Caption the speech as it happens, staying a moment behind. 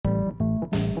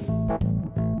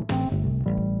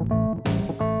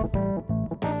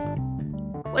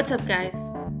What's up, guys?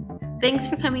 Thanks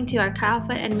for coming to our Chi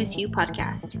Alpha and Miss You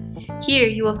podcast. Here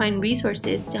you will find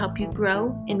resources to help you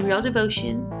grow in real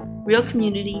devotion, real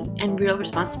community, and real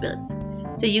responsibility,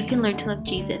 so you can learn to love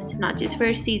Jesus, not just for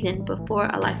a season, but for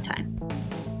a lifetime.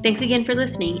 Thanks again for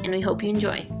listening, and we hope you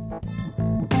enjoy.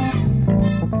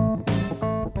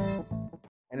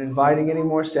 And inviting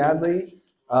anymore, sadly.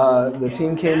 The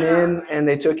team came in and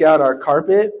they took out our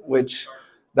carpet, which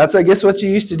that's, I guess, what you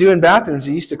used to do in bathrooms.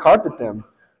 You used to carpet them,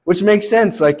 which makes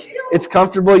sense. Like, it's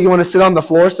comfortable. You want to sit on the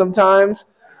floor sometimes.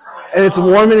 And it's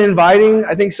warm and inviting.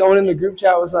 I think someone in the group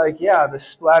chat was like, yeah, the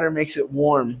splatter makes it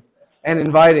warm and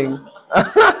inviting.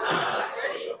 It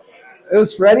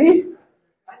was Freddie?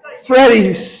 Freddie,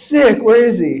 you sick. Where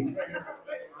is he?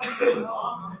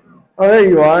 Oh, there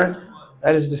you are.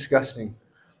 That is disgusting.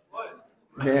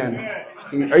 Man.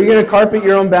 Are you going to carpet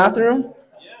your own bathroom?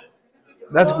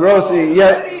 That's gross.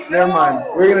 Yeah, never mind.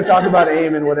 We're going to talk about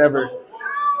AIM and whatever.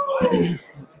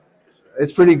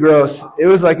 It's pretty gross. It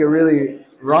was like a really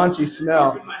raunchy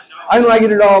smell. I didn't like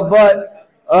it at all, but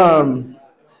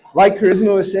like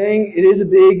Charisma was saying, it is a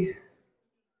big,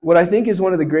 what I think is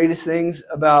one of the greatest things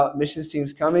about missions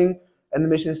teams coming and the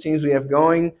missions teams we have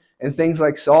going and things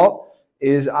like SALT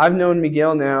is I've known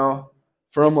Miguel now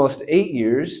for almost 8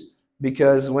 years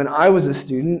because when I was a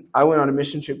student, I went on a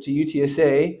mission trip to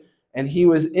UTSA and he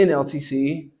was in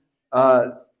LTC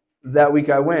that week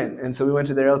I went. And so we went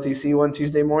to their LTC one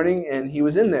Tuesday morning and he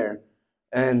was in there.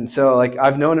 And so like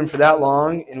I've known him for that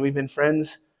long and we've been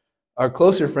friends, or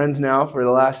closer friends now for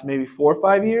the last maybe 4 or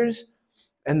 5 years.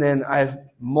 And then I have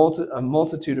a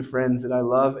multitude of friends that I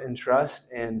love and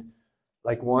trust. And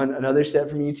like another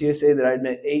step from UTSA that I'd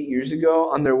met 8 years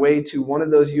ago on their way to one of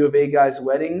those U of A guys'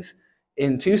 weddings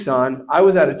in Tucson. I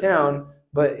was out of town,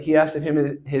 but he asked if him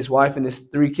and his wife and his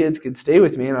 3 kids could stay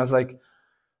with me. And I was like,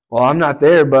 well, I'm not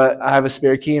there, but I have a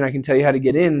spare key and I can tell you how to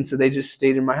get in. And so they just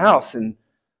stayed in my house. And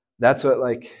that's what,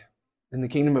 like, in the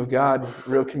kingdom of God,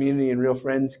 real community and real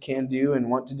friends can do and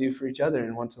want to do for each other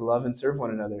and want to love and serve one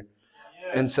another.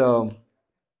 And so,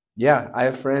 yeah, I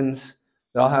have friends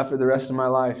that I'll have for the rest of my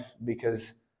life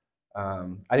because I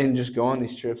didn't just go on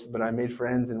these trips, but I made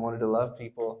friends and wanted to love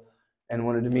people and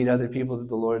wanted to meet other people that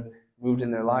the Lord moved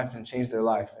in their life and changed their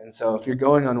life. And so if you're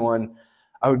going on one,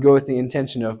 I would go with the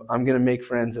intention of I'm going to make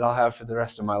friends that I'll have for the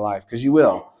rest of my life, because you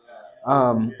will.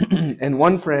 And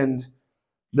one friend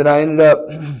that I ended up,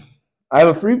 I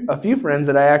have a few friends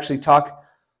that I actually talk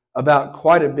about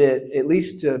quite a bit, at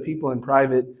least to people in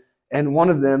private. And one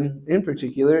of them in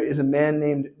particular is a man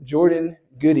named Jordan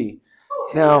Goody.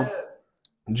 Now,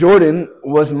 Jordan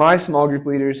was my small group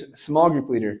leader's small group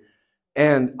leader.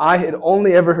 And I had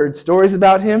only ever heard stories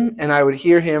about him, and I would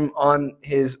hear him on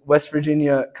his West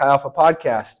Virginia Chi Alpha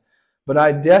podcast. But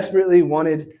I desperately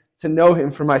wanted to know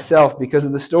him for myself because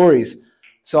of the stories.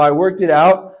 So I worked it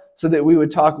out so that we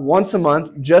would talk once a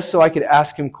month just so I could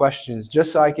ask him questions,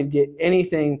 just so I could get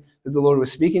anything that the Lord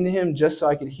was speaking to him, just so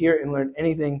I could hear and learn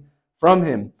anything from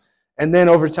him. And then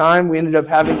over time, we ended up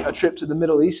having a trip to the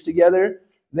Middle East together.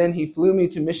 Then he flew me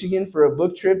to Michigan for a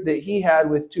book trip that he had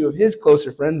with 2 of his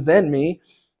closer friends than me.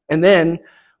 And then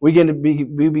we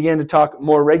began to talk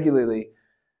more regularly.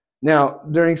 Now,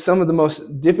 during some of the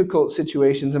most difficult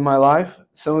situations in my life,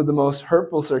 some of the most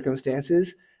hurtful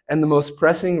circumstances, and the most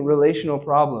pressing relational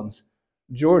problems,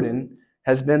 Jordan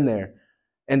has been there.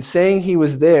 And saying he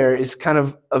was there is kind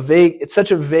of it's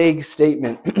such a vague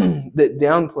statement that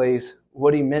downplays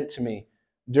what he meant to me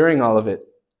during all of it.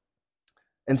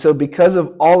 And so because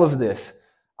of all of this,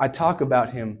 I talk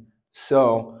about him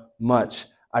so much.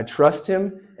 I trust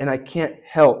him, and I can't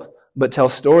help but tell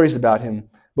stories about him.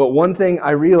 But one thing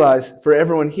I realize for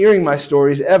everyone hearing my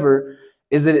stories ever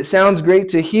is that it sounds great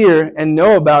to hear and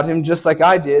know about him just like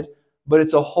I did, but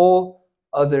it's a whole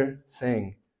other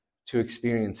thing to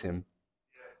experience him.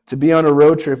 To be on a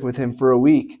road trip with him for a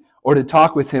week, or to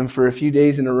talk with him for a few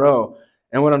days in a row.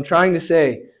 And what I'm trying to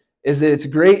say is that it's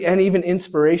great and even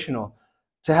inspirational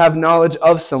to have knowledge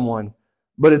of someone,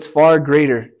 but it's far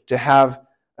greater to have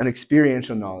an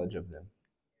experiential knowledge of them.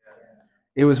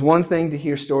 It was one thing to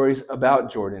hear stories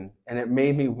about Jordan, and it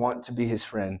made me want to be his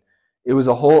friend. It was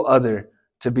a whole other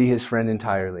to be his friend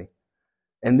entirely.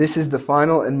 And this is the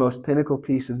final and most pinnacle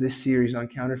piece of this series on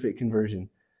counterfeit conversion.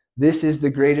 This is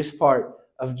the greatest part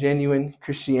of genuine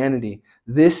Christianity.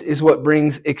 This is what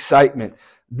brings excitement.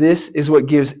 This is what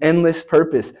gives endless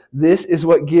purpose. This is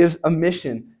what gives a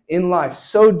mission in life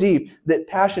so deep that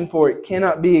passion for it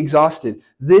cannot be exhausted.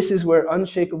 This is where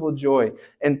unshakable joy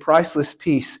and priceless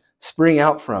peace spring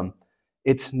out from.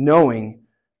 It's knowing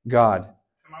God.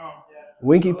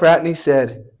 Winky Pratney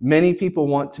said, "Many people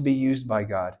want to be used by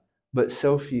God, but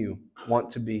so few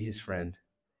want to be his friend."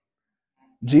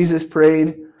 Jesus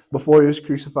prayed before he was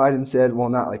crucified and said, well,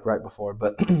 not like right before,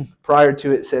 but prior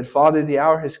to it, said, Father, the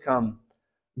hour has come.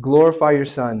 Glorify your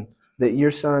Son, that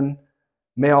your Son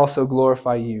may also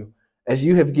glorify you, as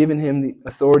you have given him the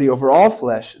authority over all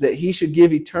flesh, that he should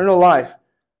give eternal life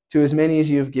to as many as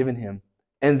you have given him.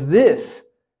 And this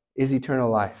is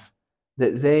eternal life,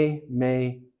 that they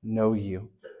may know you,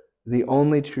 the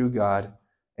only true God,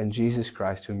 and Jesus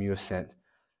Christ, whom you have sent.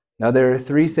 Now there are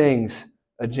three things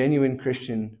a genuine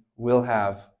Christian will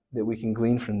have that we can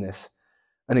glean from this: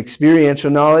 an experiential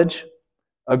knowledge,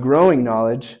 a growing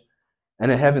knowledge,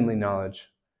 and a heavenly knowledge.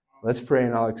 Let's pray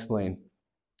and I'll explain.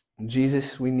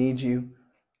 Jesus, we need you.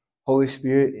 Holy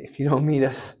Spirit, if you don't meet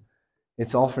us,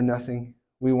 it's all for nothing.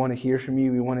 We want to hear from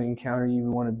you. We want to encounter you. We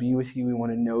want to be with you. We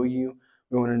want to know you.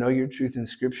 We want to know your truth in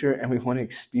Scripture, and we want to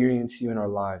experience you in our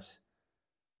lives.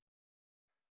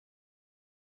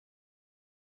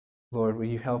 Lord, will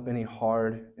you help any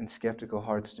hard and skeptical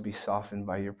hearts to be softened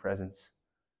by your presence?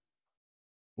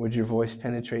 Would your voice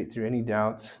penetrate through any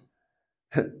doubts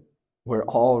where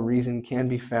all reason can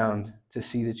be found to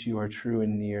see that you are true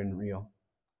and near and real?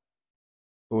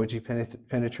 Or would you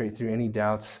penetrate through any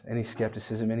doubts, any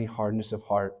skepticism, any hardness of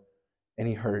heart,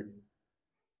 any hurt,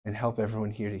 and help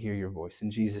everyone here to hear your voice?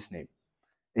 In Jesus' name,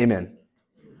 amen.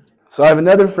 So I have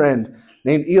another friend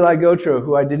named Eli Gotro,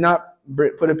 who I did not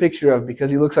put a picture of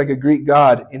because he looks like a Greek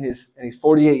god and he's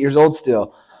 48 years old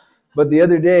still. But the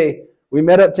other day, we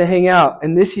met up to hang out,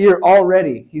 and this year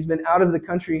already, he's been out of the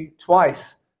country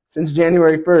twice since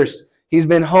January 1st. He's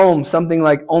been home something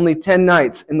like only 10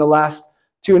 nights in the last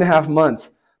 2.5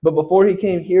 months. But before he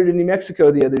came here to New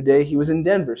Mexico the other day, he was in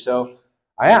Denver. So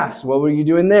I asked, what were you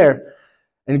doing there?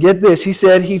 And get this, he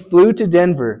said he flew to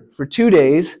Denver for 2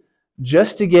 days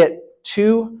just to get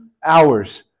 2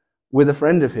 hours with a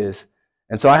friend of his.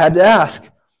 And so I had to ask,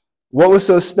 what was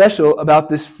so special about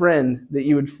this friend that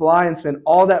you would fly and spend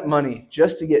all that money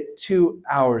just to get 2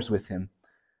 hours with him?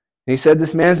 And he said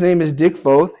this man's name is Dick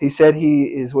Foth. He said he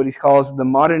is what he calls the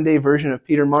modern-day version of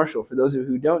Peter Marshall. For those of you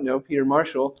who don't know, Peter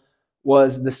Marshall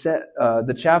was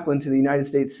the chaplain to the United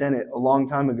States Senate a long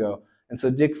time ago. And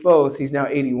so Dick Foth, he's now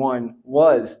 81,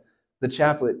 was the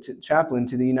chaplain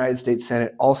to the United States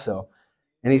Senate also.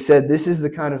 And he said, this is the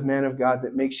kind of man of God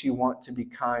that makes you want to be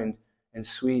kind and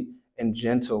sweet and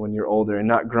gentle when you're older and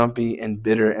not grumpy and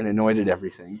bitter and annoyed at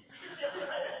everything.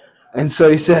 And so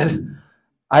he said,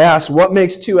 I asked, what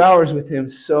makes 2 hours with him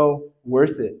so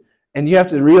worth it? And you have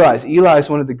to realize, Eli is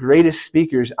one of the greatest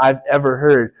speakers I've ever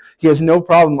heard. He has no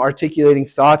problem articulating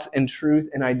thoughts and truth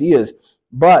and ideas.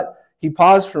 But he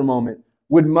paused for a moment,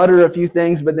 would mutter a few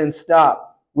things, but then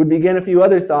stop, would begin a few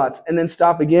other thoughts, and then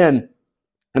stop again.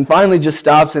 And finally just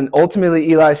stops, and ultimately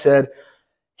Eli said,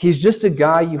 he's just a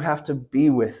guy you have to be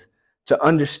with to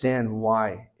understand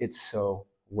why it's so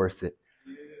worth it.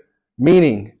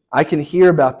 Meaning, I can hear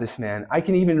about this man. I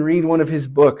can even read one of his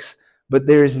books, but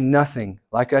there is nothing,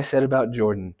 like I said about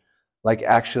Jordan, like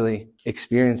actually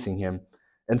experiencing him.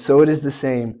 And so it is the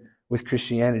same with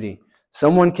Christianity.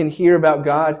 Someone can hear about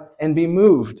God and be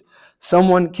moved.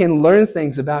 Someone can learn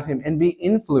things about him and be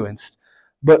influenced.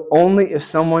 But only if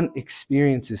someone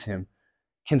experiences him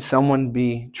can someone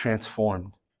be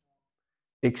transformed.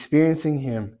 Experiencing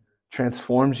him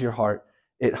transforms your heart.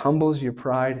 It humbles your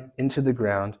pride into the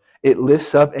ground. It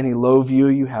lifts up any low view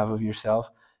you have of yourself.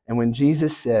 And when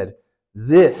Jesus said,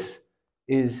 this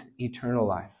is eternal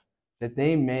life, that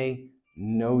they may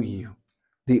know you,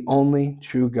 the only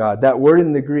true God. That word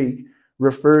in the Greek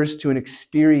refers to an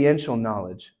experiential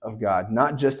knowledge of God,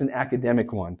 not just an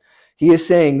academic one. He is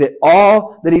saying that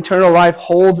all that eternal life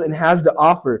holds and has to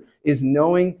offer is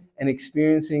knowing and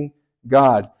experiencing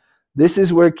God. This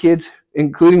is where kids,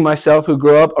 including myself, who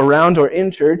grow up around or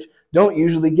in church, don't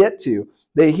usually get to.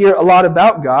 They hear a lot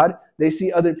about God. They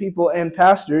see other people and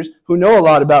pastors who know a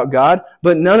lot about God,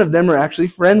 but none of them are actually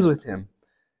friends with him.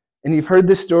 And you've heard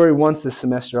this story once this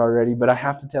semester already, but I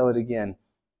have to tell it again.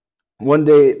 One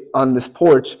day on this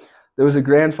porch, there was a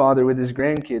grandfather with his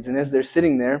grandkids, and as they're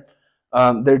sitting there,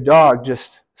 their dog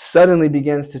just suddenly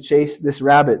begins to chase this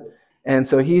rabbit. And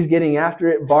so he's getting after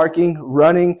it, barking,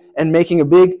 running, and making a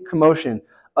big commotion.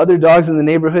 Other dogs in the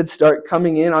neighborhood start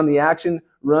coming in on the action,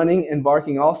 running and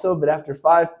barking also. But after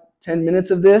 5-10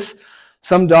 minutes of this,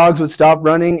 some dogs would stop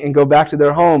running and go back to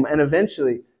their home. And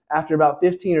eventually, after about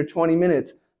 15 or 20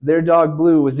 minutes, their dog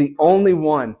Blue was the only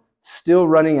one still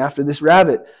running after this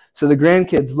rabbit. So the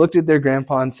grandkids looked at their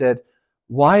grandpa and said,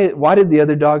 why did the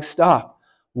other dogs stop?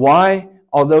 Why,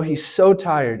 although he's so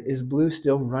tired, is Blue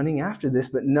still running after this,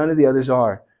 but none of the others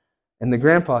are? And the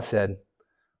grandpa said,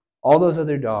 all those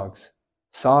other dogs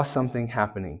saw something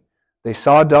happening. They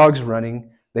saw dogs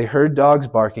running, they heard dogs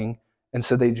barking, And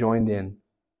so they joined in.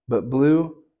 But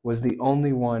Blue was the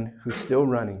only one who's still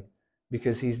running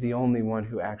because he's the only one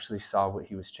who actually saw what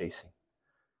he was chasing.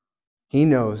 He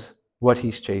knows what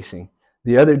he's chasing.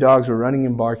 The other dogs were running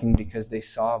and barking because they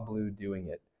saw Blue doing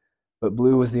it. But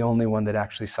Blue was the only one that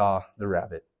actually saw the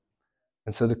rabbit.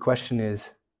 And so the question is,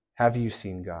 have you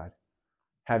seen God?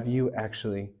 Have you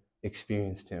actually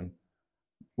experienced Him?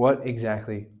 What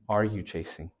exactly are you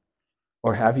chasing?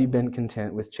 Or have you been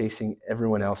content with chasing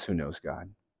everyone else who knows God?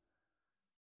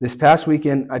 This past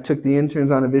weekend, I took the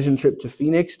interns on a vision trip to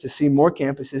Phoenix to see more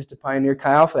campuses to pioneer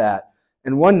Chi Alpha at.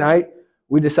 And one night,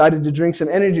 we decided to drink some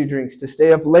energy drinks to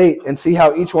stay up late and see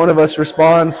how each one of us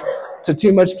responds to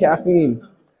too much caffeine.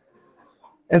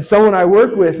 And someone I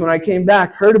work with, when I came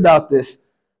back, heard about this,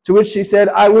 to which she said,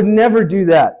 I would never do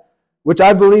that, which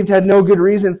I believed had no good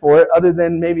reason for it other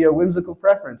than maybe a whimsical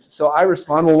preference. So I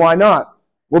respond, well, why not?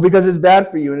 Well, because it's bad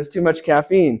for you and it's too much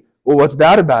caffeine. Well, what's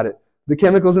bad about it? The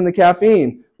chemicals in the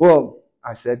caffeine. Well,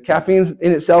 I said, caffeine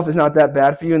in itself is not that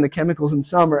bad for you, and the chemicals in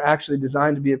some are actually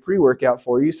designed to be a pre-workout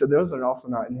for you, so those are also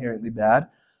not inherently bad.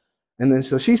 And then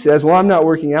so she says, well, I'm not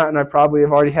working out, and I probably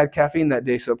have already had caffeine that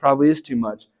day, so it probably is too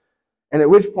much. And at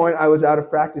which point I was out of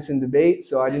practice in debate,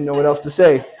 so I didn't know what else to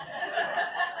say.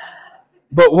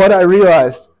 But what I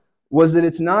realized was that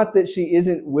it's not that she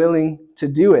isn't willing to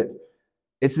do it.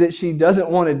 It's that she doesn't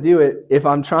want to do it if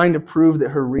I'm trying to prove that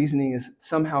her reasoning is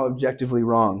somehow objectively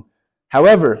wrong.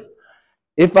 However,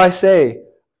 if I say,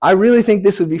 I really think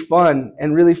this would be fun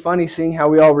and really funny seeing how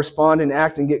we all respond and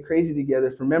act and get crazy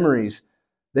together for memories,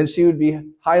 then she would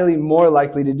be highly more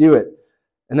likely to do it.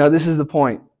 And now this is the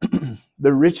point.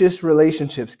 The richest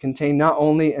relationships contain not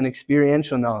only an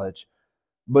experiential knowledge,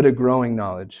 but a growing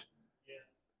knowledge.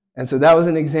 And so that was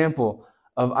an example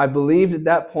of, I believed at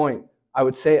that point, I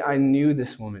would say I knew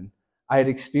this woman. I had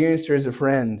experienced her as a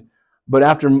friend. But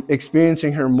after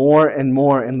experiencing her more and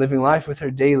more and living life with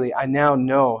her daily, I now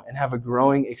know and have a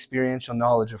growing experiential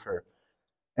knowledge of her.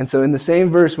 And so in the same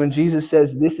verse, when Jesus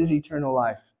says, this is eternal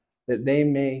life, that they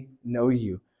may know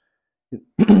you.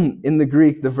 In the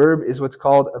Greek, the verb is what's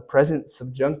called a present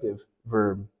subjunctive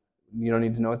verb. You don't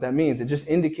need to know what that means. It just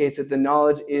indicates that the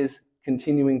knowledge is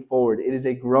continuing forward. It is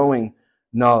a growing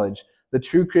knowledge. The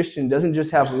true Christian doesn't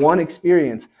just have one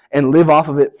experience and live off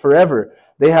of it forever.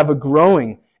 They have a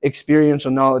growing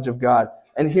experiential knowledge of God.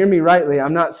 And hear me rightly,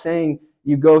 I'm not saying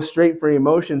you go straight for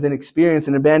emotions and experience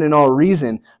and abandon all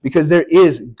reason, because there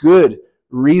is good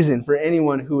reason for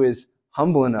anyone who is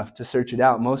humble enough to search it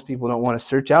out. Most people don't want to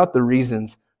search out the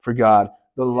reasons for God,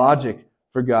 the logic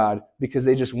for God, because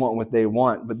they just want what they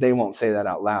want, but they won't say that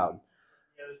out loud.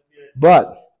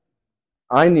 But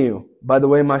I knew, by the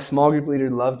way my small group leader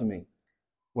loved me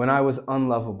when I was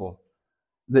unlovable,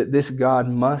 that this God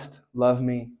must love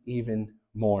me even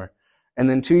more. And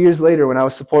then 2 years later, when I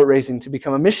was support raising to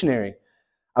become a missionary,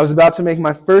 I was about to make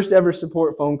my first ever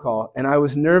support phone call, and I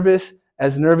was nervous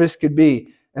as nervous could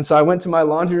be. And so I went to my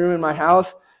laundry room in my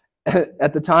house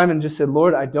at the time and just said,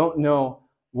 Lord, I don't know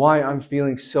why I'm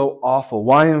feeling so awful,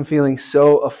 why I'm feeling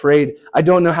so afraid. I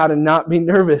don't know how to not be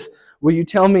nervous. Will you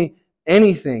tell me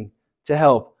anything to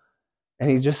help?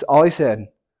 And all he said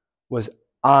was,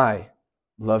 I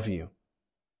love you.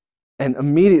 And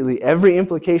immediately, every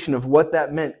implication of what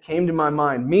that meant came to my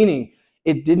mind, meaning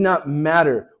it did not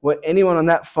matter what anyone on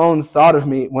that phone thought of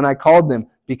me when I called them,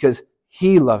 because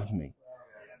he loved me.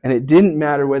 And it didn't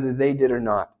matter whether they did or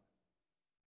not.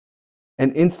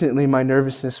 And instantly, my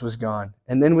nervousness was gone.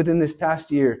 And then within this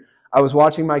past year, I was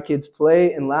watching my kids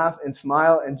play and laugh and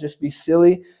smile and just be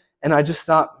silly. And I just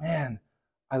thought, man,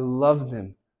 I love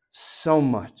them so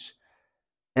much.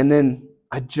 And then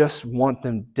I just want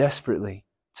them desperately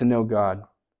to know God.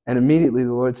 And immediately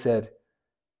the Lord said,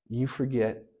 you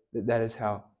forget that that is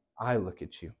how I look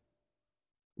at you.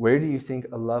 Where do you think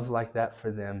a love like that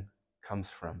for them comes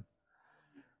from?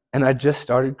 And I just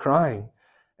started crying.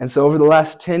 And so over the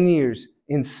last 10 years,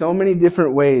 in so many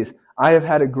different ways, I have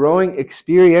had a growing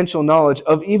experiential knowledge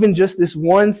of even just this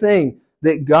one thing,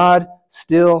 that God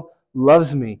still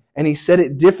loves me. And He said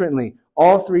it differently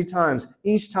all 3 times,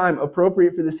 each time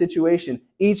appropriate for the situation,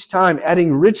 each time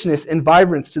adding richness and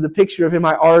vibrance to the picture of Him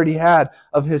I already had,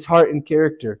 of His heart and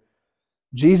character.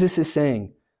 Jesus is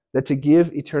saying that to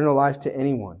give eternal life to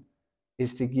anyone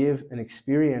is to give an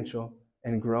experiential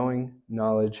and growing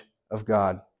knowledge of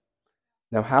God.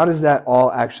 Now, how does that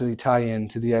all actually tie in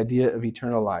to the idea of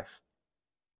eternal life?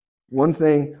 One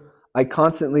thing I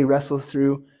constantly wrestle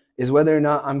through is whether or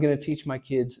not I'm going to teach my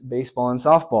kids baseball and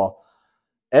softball.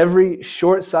 Every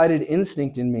short-sighted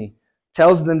instinct in me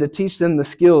tells them to teach them the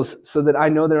skills so that I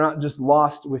know they're not just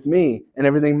lost with me and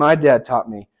everything my dad taught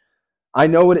me. I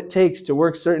know what it takes to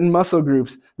work certain muscle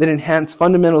groups that enhance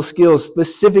fundamental skills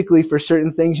specifically for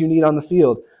certain things you need on the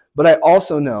field. But I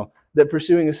also know that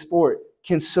pursuing a sport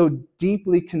can so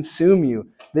deeply consume you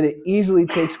that it easily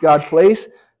takes God's place.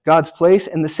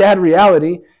 And the sad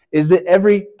reality is that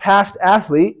every past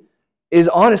athlete is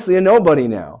honestly a nobody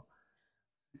now.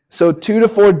 So 2 to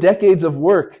 4 decades of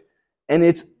work, and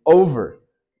it's over.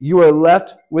 You are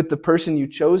left with the person you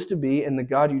chose to be and the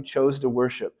God you chose to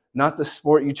worship, not the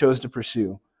sport you chose to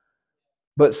pursue.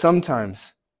 But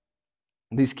sometimes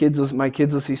my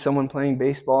kids will see someone playing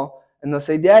baseball and they'll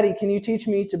say, "Daddy, can you teach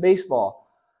me to baseball?"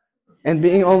 And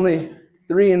being only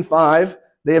 3 and 5,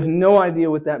 they have no idea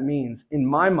what that means in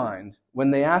my mind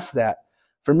when they ask that.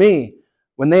 For me,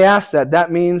 when they ask that,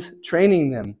 that means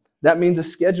training them. That means a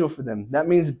schedule for them. That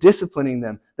means disciplining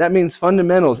them. That means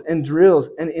fundamentals and drills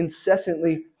and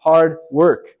incessantly hard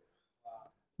work.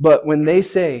 But when they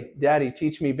say, "Daddy,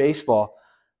 teach me baseball,"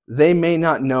 they may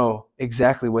not know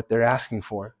exactly what they're asking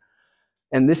for.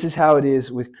 And this is how it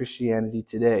is with Christianity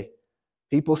today.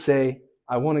 People say,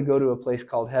 "I want to go to a place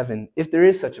called heaven," if there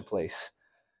is such a place.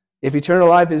 If eternal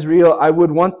life is real, I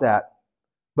would want that.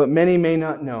 But many may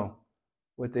not know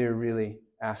what they are really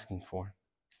asking for.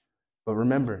 But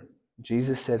remember,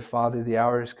 Jesus said, "Father, the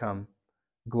hour has come.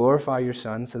 Glorify your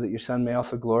Son so that your Son may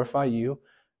also glorify you."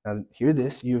 Now hear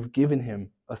this, "You have given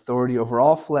him authority over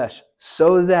all flesh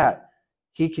so that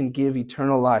he can give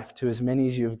eternal life to as many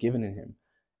as you have given in him."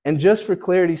 And just for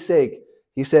clarity's sake,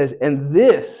 he says, "And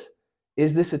this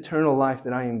is this eternal life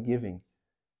that I am giving.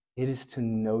 It is to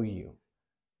know you,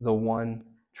 the one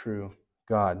true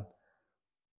God."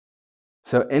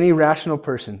 So any rational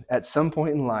person at some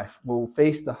point in life will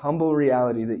face the humble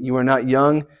reality that you are not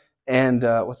young and,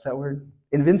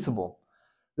 invincible.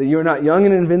 That you are not young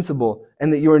and invincible,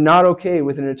 and that you are not okay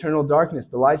with an eternal darkness.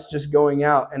 The light's just going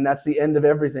out, and that's the end of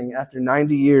everything after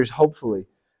 90 years, hopefully.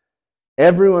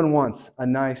 Everyone wants a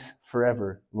nice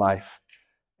forever life.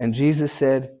 And Jesus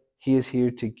said he is here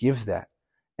to give that.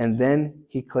 And then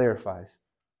he clarifies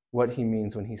what he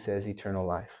means when he says eternal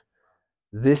life.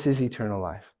 This is eternal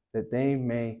life, that they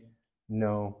may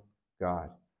know God,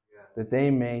 that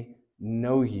they may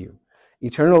know you.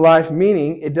 Eternal life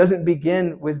meaning it doesn't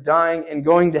begin with dying and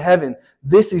going to heaven.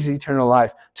 This is eternal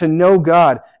life, to know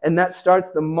God. And that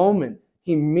starts the moment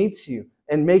he meets you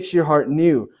and makes your heart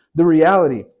new. The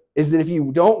reality is that if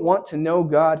you don't want to know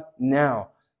God now,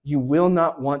 you will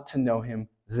not want to know him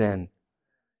then.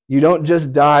 You don't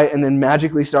just die and then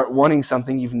magically start wanting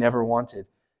something you've never wanted.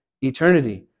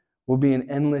 Eternity will be an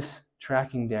endless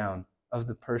tracking down of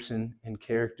the person and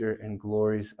character and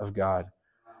glories of God.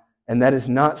 And that is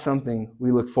not something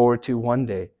we look forward to one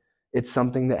day. It's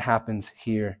something that happens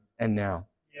here and now.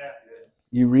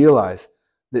 You realize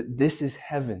that this is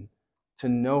heaven, to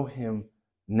know him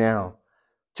now,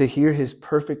 to hear his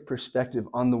perfect perspective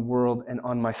on the world and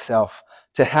on myself,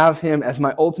 to have him as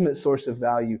my ultimate source of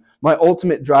value, my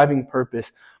ultimate driving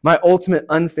purpose, my ultimate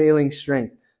unfailing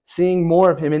strength, seeing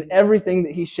more of him in everything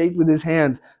that he shaped with his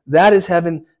hands. That is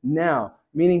heaven now,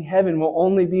 meaning heaven will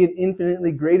only be an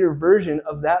infinitely greater version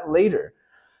of that later.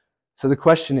 So the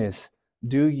question is,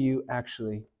 do you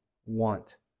actually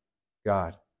want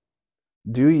God?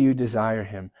 Do you desire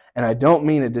him? And I don't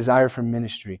mean a desire for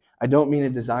ministry. I don't mean a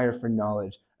desire for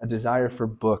knowledge, a desire for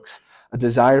books, a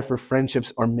desire for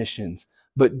friendships or missions.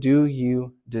 But do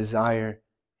you desire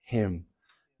him?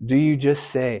 Do you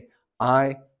just say,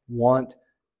 "I want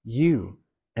you,"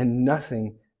 and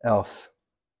nothing else?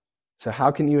 So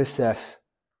how can you assess,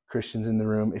 Christians in the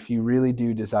room, if you really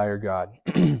do desire God?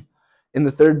 In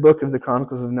the 3rd book of the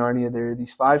Chronicles of Narnia, there are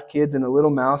these 5 kids and a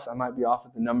little mouse, I might be off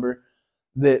with the number,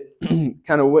 that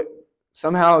kind of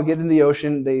somehow get in the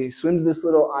ocean. They swim to this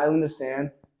little island of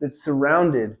sand that's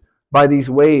surrounded by these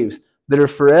waves that are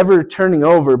forever turning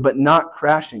over but not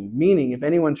crashing. Meaning, if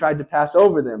anyone tried to pass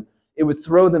over them, it would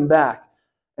throw them back.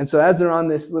 And so as they're on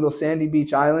this little sandy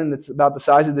beach island that's about the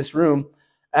size of this room,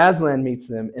 Aslan meets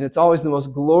them. And it's always the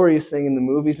most glorious thing in the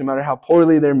movies, no matter how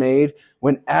poorly they're made,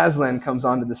 when Aslan comes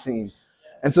onto the scene.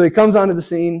 And so he comes onto the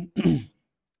scene,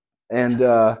 and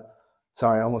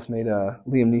sorry, I almost made a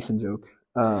Liam Neeson joke.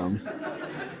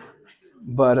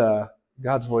 But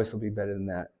God's voice will be better than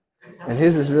that. And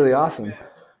his is really awesome.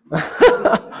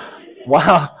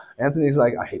 Wow. Anthony's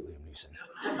like, "I hate Liam Neeson."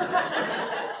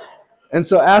 And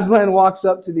so Aslan walks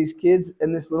up to these kids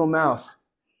and this little mouse.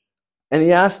 And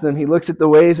he asks them, he looks at the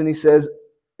waves and he says,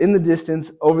 in the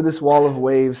distance, over this wall of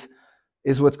waves,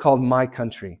 is what's called my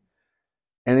country.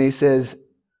 And then he says,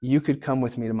 "You could come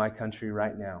with me to my country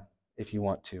right now if you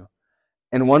want to."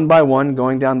 And one by one,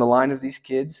 going down the line of these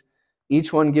kids,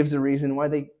 each one gives a reason why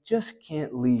they just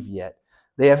can't leave yet.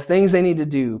 They have things they need to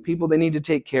do, people they need to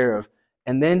take care of.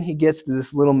 And then he gets to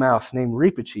this little mouse named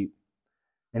Reepicheep.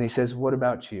 And he says, what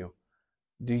about you?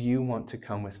 Do you want to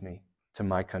come with me to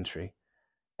my country?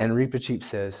 And Reepicheep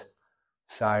says,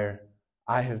 Sire,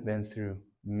 I have been through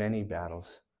many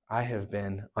battles. I have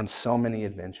been on so many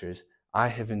adventures. I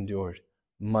have endured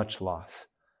much loss.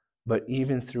 But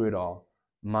even through it all,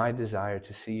 my desire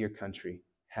to see your country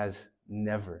has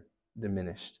never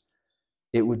diminished.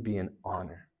 It would be an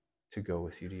honor to go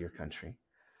with you to your country.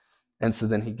 And so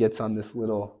then he gets on this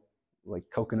little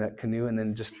coconut canoe and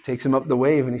then just takes him up the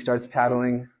wave and he starts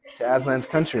paddling to Aslan's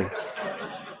country.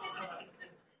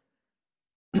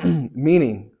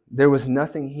 Meaning, there was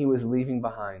nothing he was leaving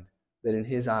behind that in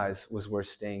his eyes was worth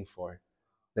staying for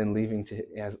than leaving to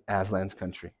Aslan's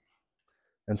country.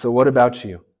 And so what about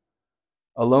you?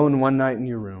 Alone one night in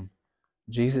your room,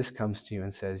 Jesus comes to you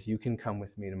and says, you can come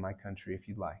with me to my country if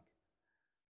you'd like.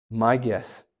 My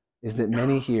guess is that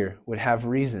many here would have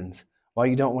reasons why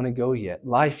you don't want to go yet.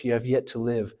 Life you have yet to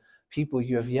live, people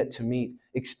you have yet to meet,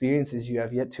 experiences you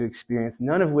have yet to experience,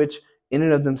 none of which in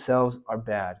and of themselves are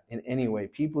bad in any way.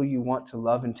 People you want to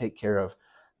love and take care of.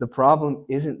 The problem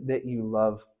isn't that you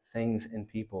love things and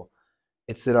people.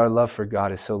 It's that our love for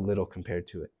God is so little compared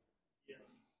to it.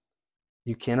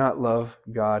 You cannot love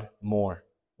God more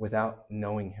without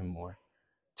knowing Him more.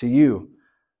 To you,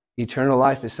 eternal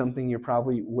life is something you're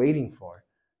probably waiting for,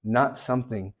 not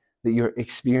something that you're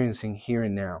experiencing here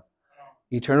and now.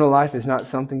 Eternal life is not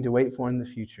something to wait for in the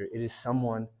future. It is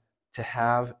someone to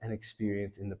have and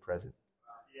experience in the present.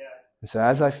 And so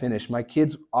as I finish, my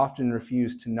kids often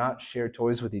refuse to not share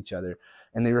toys with each other,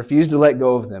 and they refuse to let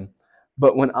go of them.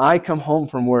 But when I come home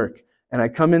from work and I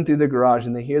come in through the garage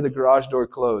and they hear the garage door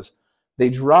close, they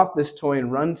drop this toy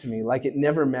and run to me like it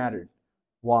never mattered.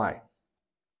 Why?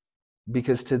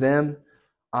 Because to them,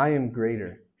 I am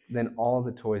greater than all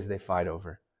the toys they fight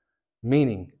over.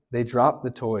 Meaning, they drop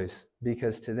the toys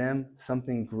because to them,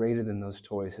 something greater than those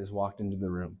toys has walked into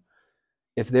the room.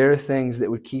 If there are things that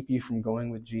would keep you from going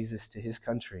with Jesus to His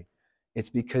country, it's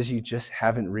because you just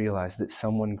haven't realized that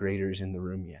someone greater is in the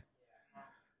room yet.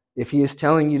 If He is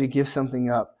telling you to give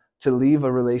something up, to leave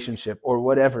a relationship or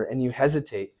whatever, and you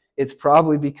hesitate, it's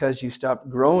probably because you stopped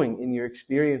growing in your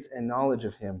experience and knowledge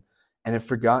of Him and have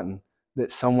forgotten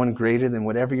that someone greater than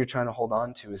whatever you're trying to hold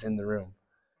on to is in the room.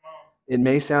 It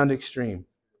may sound extreme,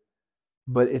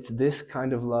 but it's this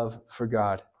kind of love for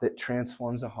God that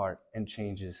transforms a heart and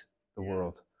changes the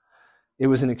world. It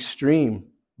was an extreme,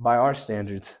 by our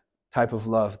standards, type of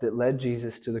love that led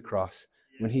Jesus to the cross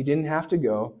when He didn't have to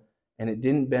go and it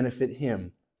didn't benefit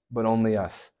Him, but only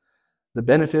us. The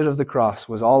benefit of the cross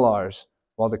was all ours,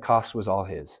 while the cost was all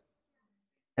His.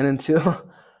 And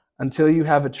until you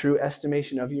have a true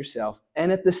estimation of yourself, and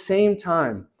at the same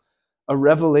time, a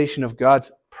revelation of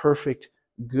God's perfect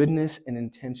goodness and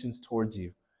intentions towards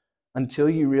you, until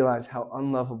you realize how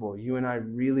unlovable you and I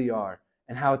really are,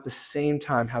 and how at the same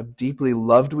time, how deeply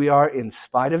loved we are in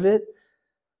spite of it,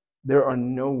 there are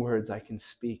no words I can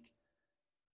speak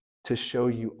to show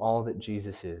you all that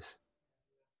Jesus is.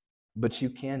 But you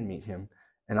can meet Him,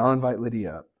 and I'll invite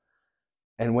Lydia up.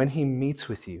 And when He meets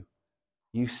with you,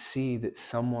 you see that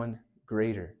someone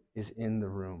greater is in the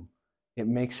room. It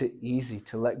makes it easy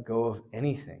to let go of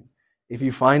anything. If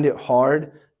you find it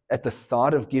hard at the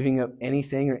thought of giving up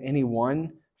anything or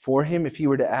anyone for Him, if He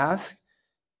were to ask,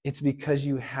 it's because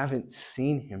you haven't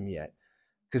seen Him yet.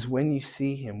 Because when you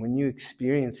see Him, when you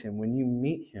experience Him, when you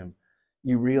meet Him,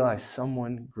 you realize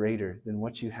someone greater than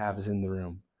what you have is in the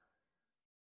room.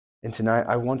 And tonight,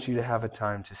 I want you to have a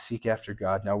time to seek after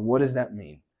God. Now, what does that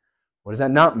mean? What does that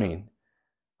not mean?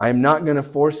 I am not going to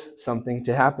force something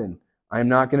to happen. I am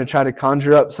not going to try to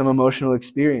conjure up some emotional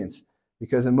experience,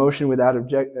 because emotion without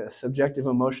subjective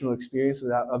emotional experience,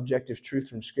 without objective truth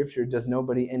from Scripture, does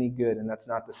nobody any good, and that's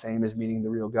not the same as meeting the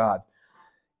real God.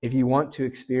 If you want to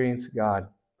experience God,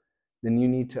 then you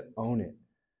need to own it.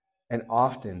 And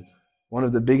often, one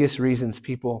of the biggest reasons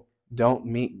people don't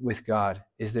meet with God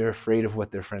is they're afraid of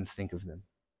what their friends think of them.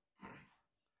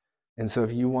 And so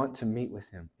if you want to meet with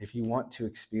Him, if you want to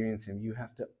experience Him, you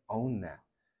have to own that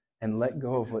and let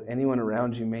go of what anyone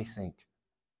around you may think.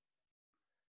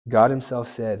 God Himself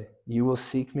said, "You will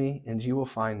seek me and you will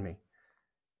find me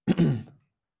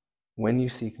when you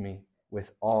seek me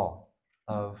with all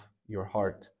of your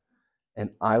heart, and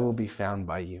I will be found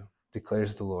by you,"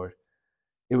 declares the Lord.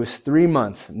 It was 3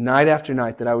 months, night after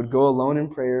night, that I would go alone in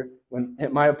prayer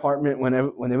at my apartment when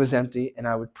it was empty, and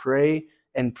I would pray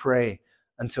and pray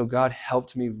until God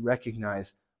helped me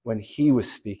recognize when He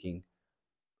was speaking.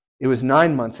 It was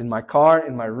 9 months in my car,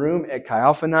 in my room, at Chi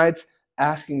Alpha nights,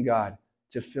 asking God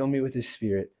to fill me with His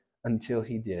Spirit until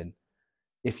He did.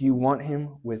 If you want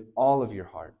him with all of your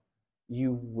heart,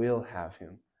 you will have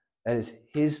him. That is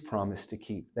his promise to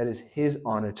keep. That is his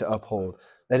honor to uphold.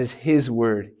 That is his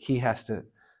word he has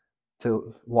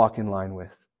to walk in line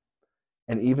with.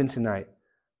 And even tonight,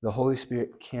 the Holy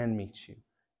Spirit can meet you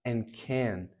and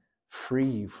can free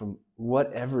you from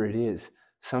whatever it is.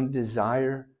 Some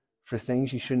desire for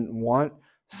things you shouldn't want,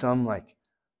 some like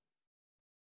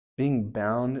being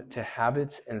bound to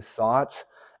habits and thoughts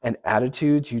and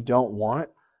attitudes you don't want.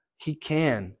 He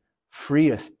can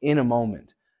free us in a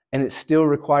moment. And it still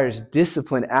requires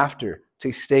discipline after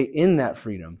to stay in that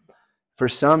freedom. For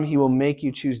some, he will make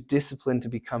you choose discipline to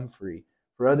become free.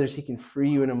 For others, he can free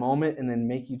you in a moment and then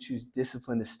make you choose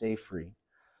discipline to stay free.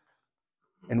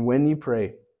 And when you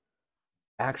pray,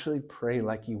 actually pray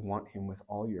like you want him with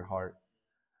all your heart.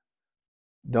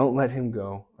 Don't let him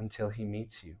go until he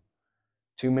meets you.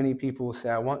 Too many people will say,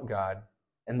 I want God,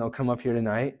 and they'll come up here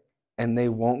tonight and they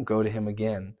won't go to him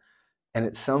again. And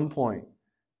at some point,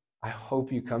 I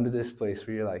hope you come to this place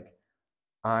where you're like,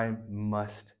 I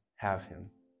must have him.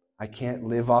 I can't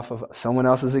live off of someone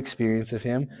else's experience of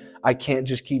him. I can't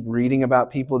just keep reading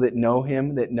about people that know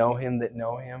him, that know him, that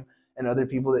know him, and other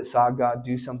people that saw God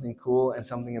do something cool and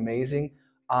something amazing.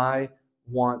 I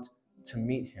want to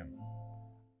meet him.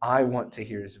 I want to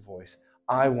hear his voice.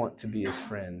 I want to be his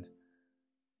friend.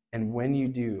 And when you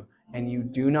do, and you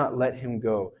do not let him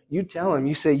go, you tell him,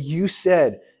 you say, you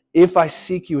said, if I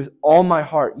seek you with all my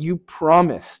heart, you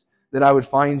promised that I would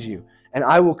find you. And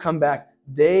I will come back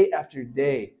day after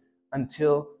day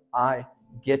until I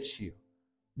get you.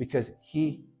 Because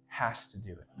he has to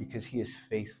do it. Because he is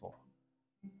faithful.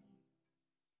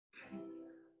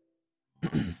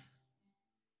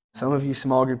 Some of you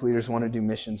small group leaders want to do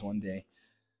missions one day.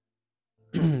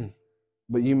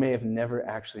 But you may have never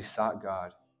actually sought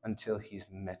God until he's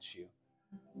met you.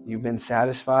 You've been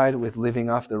satisfied with living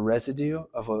off the residue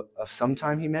of some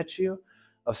time he met you,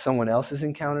 of someone else's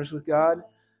encounters with God,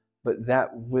 but that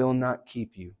will not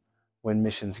keep you when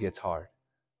missions gets hard.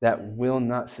 That will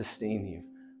not sustain you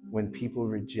when people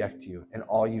reject you and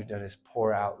all you've done is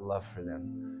pour out love for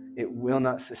them. It will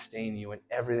not sustain you when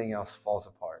everything else falls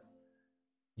apart.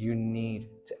 You need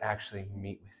to actually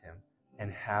meet with him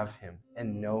and have him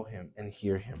and know him and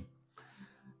hear him.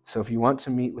 So if you want to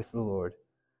meet with the Lord,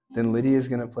 then Lydia is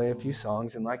going to play a few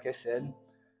songs. And like I said, I'm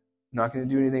not going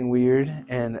to do anything weird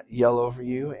and yell over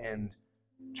you and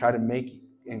try to make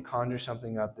and conjure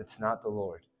something up that's not the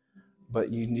Lord. But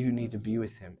you do need to be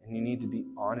with him, and you need to be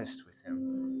honest with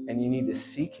him, and you need to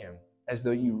seek him as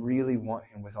though you really want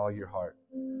him with all your heart.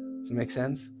 Does that make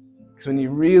sense? Because when you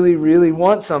really, really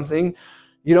want something,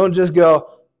 you don't just go,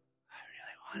 I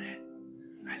really want it.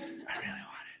 I really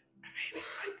want it. Maybe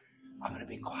I'm going to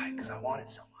be quiet because I want it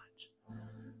so much.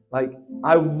 Like,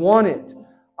 I want it.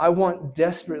 I want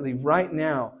desperately right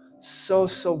now, so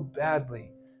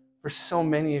badly for so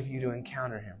many of you to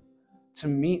encounter him, to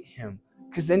meet him.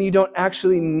 Because then you don't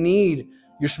actually need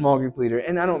your small group leader.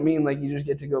 And I don't mean like you just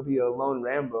get to go be a lone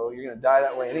Rambo. You're going to die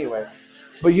that way anyway.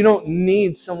 But you don't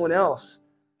need someone else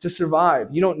to survive.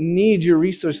 You don't need your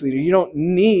resource leader. You don't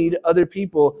need other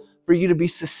people for you to be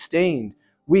sustained.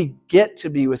 We get to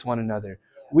be with one another.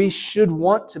 We should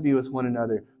want to be with one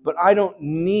another. But I don't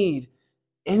need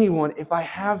anyone if I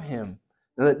have him.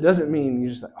 Now that doesn't mean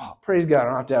you're just like, oh, praise God, I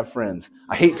don't have to have friends.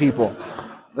 I hate people.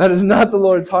 That is not the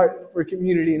Lord's heart for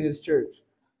community in his church.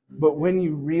 But when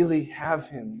you really have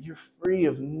him, you're free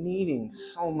of needing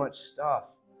so much stuff.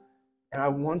 And I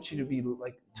want you to be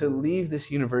like, to leave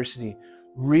this university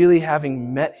really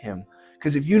having met him.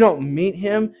 Because if you don't meet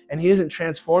him and he doesn't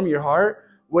transform your heart,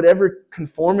 whatever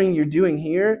conforming you're doing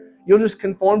here, you'll just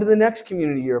conform to the next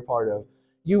community you're a part of.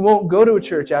 You won't go to a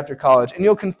church after college, and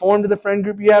you'll conform to the friend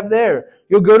group you have there.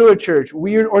 You'll go to a church,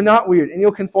 weird or not weird, and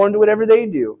you'll conform to whatever they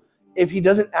do if he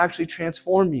doesn't actually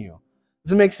transform you.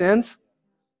 Does it make sense?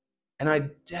 And I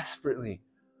desperately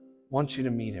want you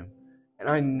to meet him. And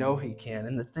I know he can.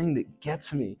 And the thing that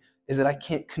gets me is that I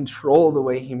can't control the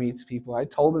way he meets people. I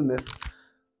told him this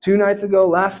 2 nights ago,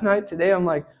 last night, today. I'm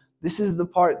like, this is the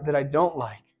part that I don't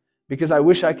like. Because I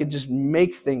wish I could just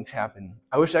make things happen.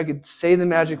 I wish I could say the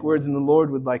magic words and the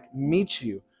Lord would like meet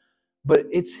you. But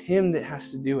it's him that has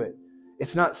to do it.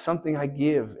 It's not something I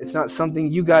give. It's not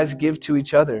something you guys give to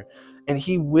each other. And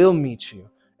he will meet you.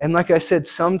 And like I said,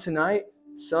 some tonight,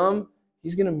 some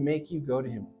he's going to make you go to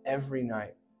him every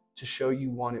night to show you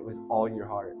want it with all your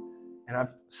heart. And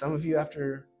some of you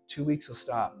after 2 weeks will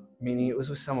stop, meaning it was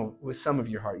with some of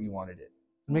your heart you wanted it.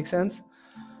 Make sense?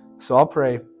 So I'll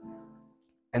pray.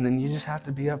 And then you just have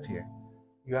to be up here.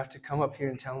 You have to come up here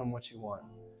and tell him what you want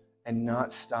and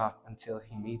not stop until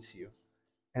he meets you.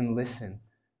 And listen,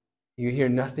 You hear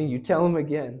nothing, you tell him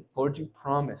again, Lord, you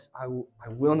promise I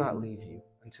will not leave you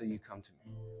until you come to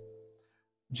me.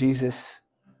 Jesus,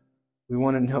 we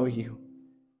want to know you.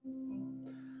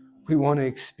 We want to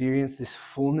experience this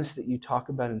fullness that you talk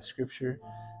about in Scripture,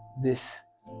 this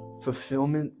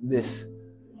fulfillment, this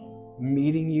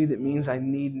meeting you that means I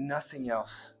need nothing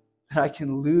else, that I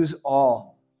can lose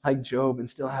all like Job and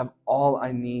still have all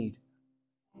I need.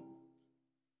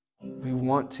 We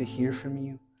want to hear from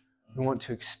you. We want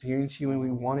to experience you, and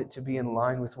we want it to be in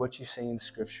line with what you say in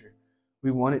Scripture.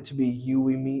 We want it to be you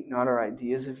we meet, not our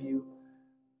ideas of you.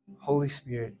 Holy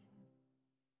Spirit,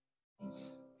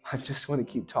 I just want to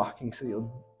keep talking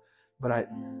but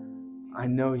I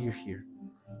know you're here.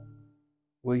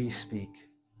 Will you speak?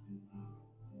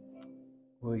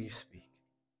 Will you speak?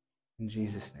 In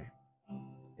Jesus' name,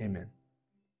 amen.